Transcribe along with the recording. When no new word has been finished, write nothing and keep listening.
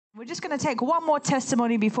We're just going to take one more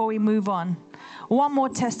testimony before we move on. One more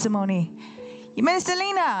testimony. Minister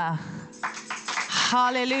Lena.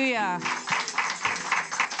 Hallelujah.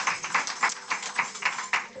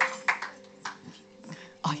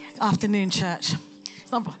 Oh, yeah. Afternoon, church.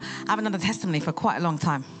 I have another testimony for quite a long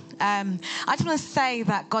time. I just want to say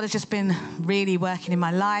that God has just been really working in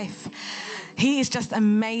my life. He is just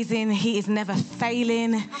amazing. He is never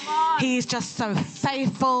failing. He is just so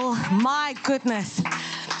faithful. My goodness.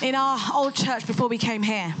 In our old church before we came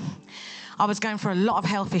here, I was going for a lot of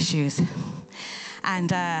health issues. And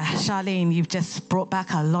Charlene, you've just brought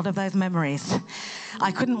back a lot of those memories.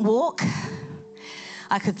 I couldn't walk.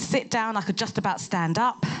 I could sit down. I could just about stand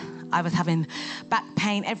up. I was having back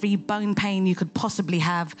pain, every bone pain you could possibly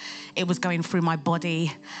have. It was going through my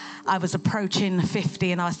body. I was approaching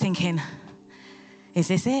 50 and I was thinking, is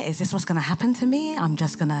this it? Is this what's going to happen to me? I'm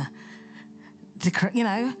just going to,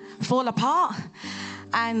 fall apart.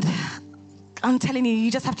 And I'm telling you,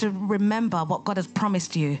 you just have to remember what God has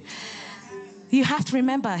promised you. You have to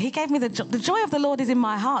remember, he gave me the joy of the Lord is in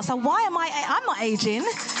my heart. So why am I'm not aging.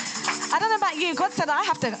 I don't know about you. God said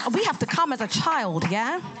we have to come as a child,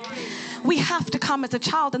 yeah? We have to come as a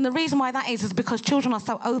child. And the reason why that is because children are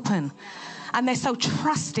so open and they're so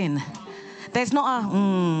trusting. There's not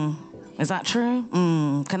a, is that true?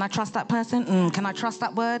 Can I trust that person? Can I trust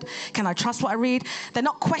that word? Can I trust what I read? They're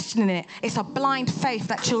not questioning it. It's a blind faith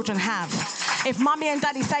that children have. If mommy and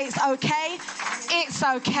daddy say it's okay, it's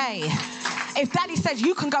okay. If daddy says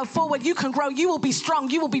you can go forward, you can grow, you will be strong,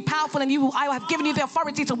 you will be powerful, and I have given you the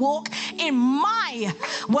authority to walk in my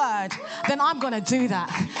word, then I'm going to do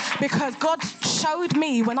that. Because God showed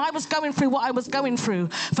me when I was going through what I was going through,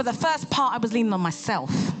 for the first part I was leaning on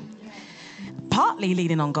myself. Partly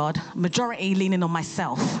leaning on God, majority leaning on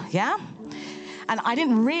myself, yeah? And I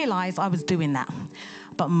didn't realize I was doing that.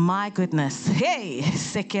 But my goodness,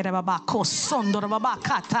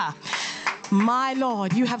 my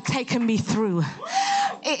Lord, you have taken me through.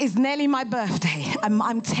 It is nearly my birthday.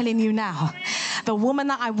 I'm telling you now. The woman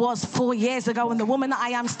that I was 4 years ago and the woman that I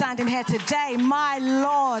am standing here today, my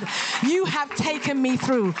Lord, you have taken me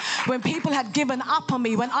through. When people had given up on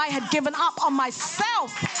me, when I had given up on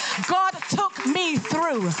myself, God took me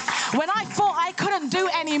through. When I thought I couldn't do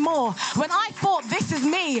any more, when I thought this is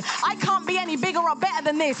me, I can't be any bigger or better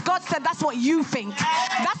than this, God said, that's what you think.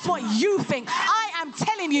 That's what you think. I am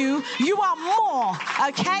telling you, you are more,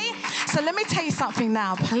 okay? So let me tell you something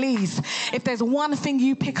now, please. If there's one thing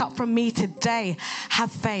you pick up from me today, have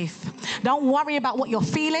faith. Don't worry about what you're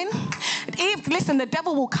feeling. Listen, the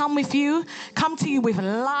devil will come to you with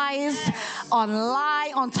lies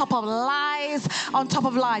on top of lies on top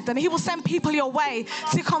of lies. And he will send people your way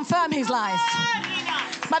to confirm his lies.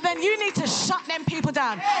 But then you need to shut them people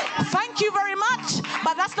down. Thank you very much,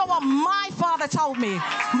 but that's not what my father told me.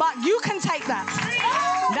 But you can take that.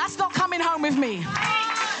 That's not coming home with me.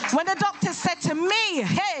 When the doctor said to me,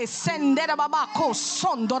 hey, when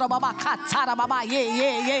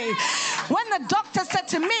the doctor said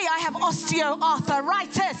to me, I have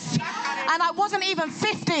osteoarthritis, and I wasn't even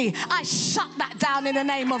 50, I shut that down in the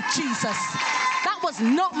name of Jesus. That was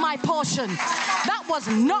not my portion. That was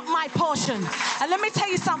not my portion. And let me tell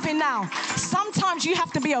you something now. Sometimes you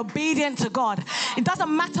have to be obedient to God. It doesn't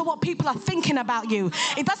matter what people are thinking about you.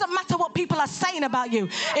 It doesn't matter what people are saying about you.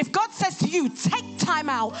 If God says to you, take time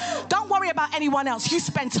out, don't worry about anyone else. You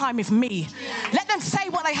spend time with me. Let them say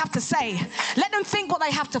what they have to say. Let them think what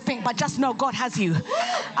they have to think, but just know God has you.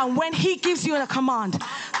 And when he gives you a command,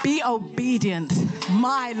 be obedient.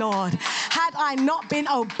 My Lord, had I not been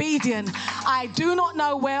obedient, I do not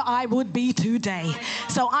know where I would be today.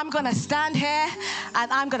 So I'm going to stand here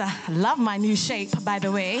and I'm going to love my new shape, by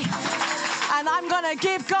the way. And I'm going to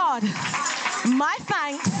give God my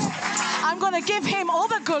thanks. I'm going to give him all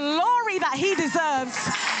the glory that he deserves.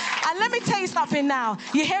 And let me tell you something now.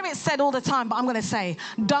 You hear it said all the time, but I'm going to say,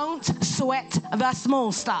 don't sweat the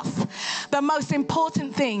small stuff. The most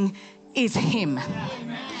important thing is him.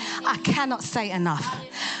 I cannot say enough.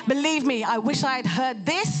 Believe me, I wish I had heard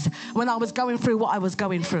this when I was going through what I was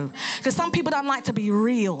going through. Because some people don't like to be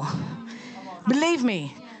real. Believe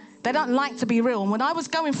me, they don't like to be real. And when I was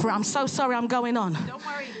going through it, I'm so sorry I'm going on. Don't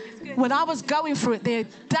worry, it's good. When I was going through it, the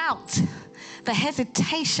doubt, the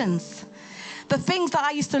hesitations, the things that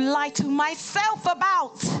I used to lie to myself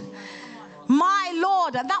about. My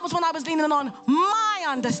Lord, and that was when I was leaning on my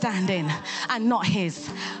understanding and not his.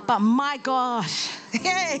 But my gosh, he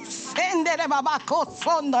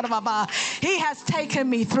has taken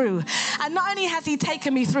me through. And not only has he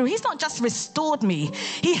taken me through, he's not just restored me,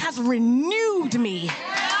 he has renewed me.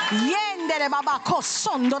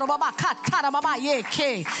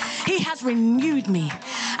 He has renewed me.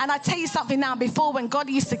 And I tell you something now, before when God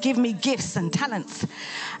used to give me gifts and talents,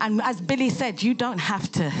 and as Billy said, you don't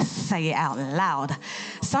have to say it out loud.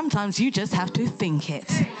 Sometimes you just have to think it.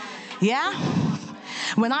 Yeah?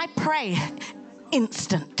 When I pray,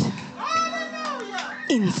 instant.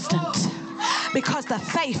 Because the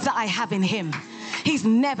faith that I have in him, he's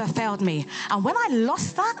never failed me. And when I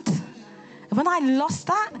lost that,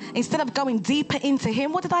 instead of going deeper into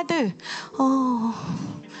him, what did I do?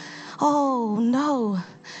 Oh no,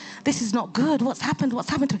 this is not good. What's happened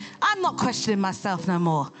to me? I'm not questioning myself no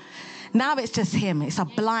more. Now it's just him. It's a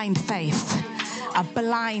blind faith.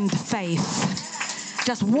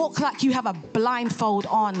 Just walk like you have a blindfold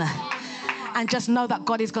on. And just know that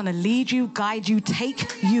God is going to lead you, guide you,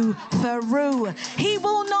 take you through. He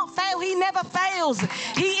will not fail. He never fails.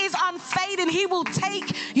 He is unfading. He will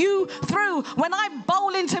take you through. When I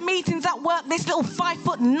bowl into meetings at work, this little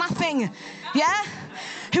 5 nothing, yeah,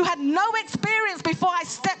 who had no experience before I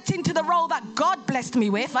stepped into the role that God blessed me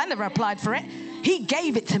with. I never applied for it. He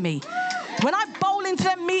gave it to me. When I bowl into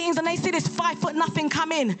them meetings and they see this 5 nothing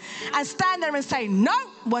come in and stand there and say, no,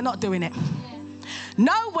 we're not doing it.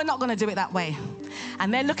 No, we're not going to do it that way.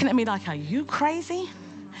 And they're looking at me like, are you crazy?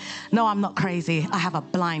 No, I'm not crazy. I have a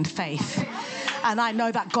blind faith. And I know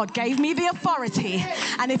that God gave me the authority.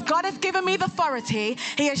 And if God has given me the authority,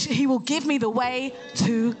 he will give me the way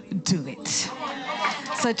to do it.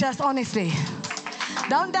 So just honestly,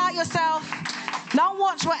 don't doubt yourself. Don't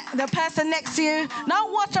watch the person next to you.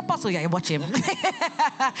 Don't watch Apostle. Yeah, watch him.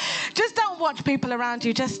 Just don't watch people around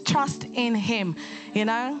you. Just trust in him, you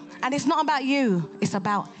know. And it's not about you. It's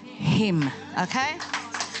about him, okay?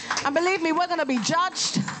 And believe me, we're going to be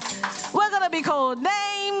judged. We're going to be called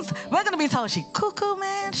names. We're going to be told, she cuckoo,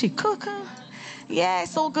 man. She cuckoo. Yeah,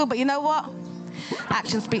 it's all good. But you know what?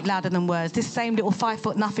 Actions speak louder than words. This same little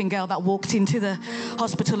 5 nothing girl that walked into the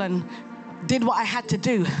hospital and did what I had to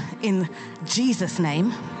do in Jesus'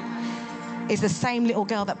 name is the same little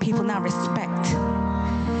girl that people now respect.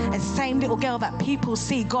 And same little girl that people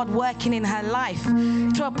see God working in her life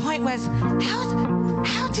to a point where,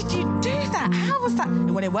 how did you do that? How was that?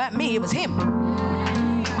 Well, it weren't me, it was him.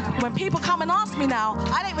 When people come and ask me now,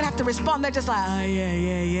 I don't even have to respond. They're just like, oh,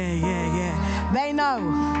 yeah. They know.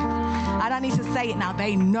 I don't need to say it now.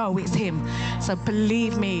 They know it's him. So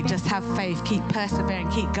believe me, just have faith. Keep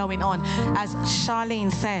persevering. Keep going on. As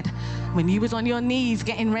Charlene said, when you was on your knees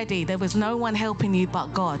getting ready, there was no one helping you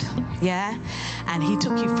but God. Yeah? And he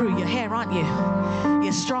took you through. You're here, aren't you?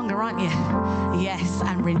 You're stronger, aren't you? Yes,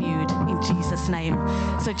 and renewed in Jesus' name.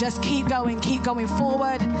 So just keep going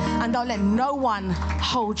forward, and don't let no one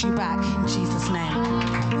hold you back in Jesus' name.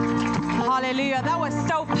 Hallelujah. That was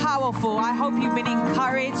so powerful. I hope you've been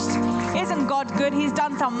encouraged. Isn't God good? He's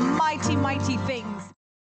done some mighty, mighty things.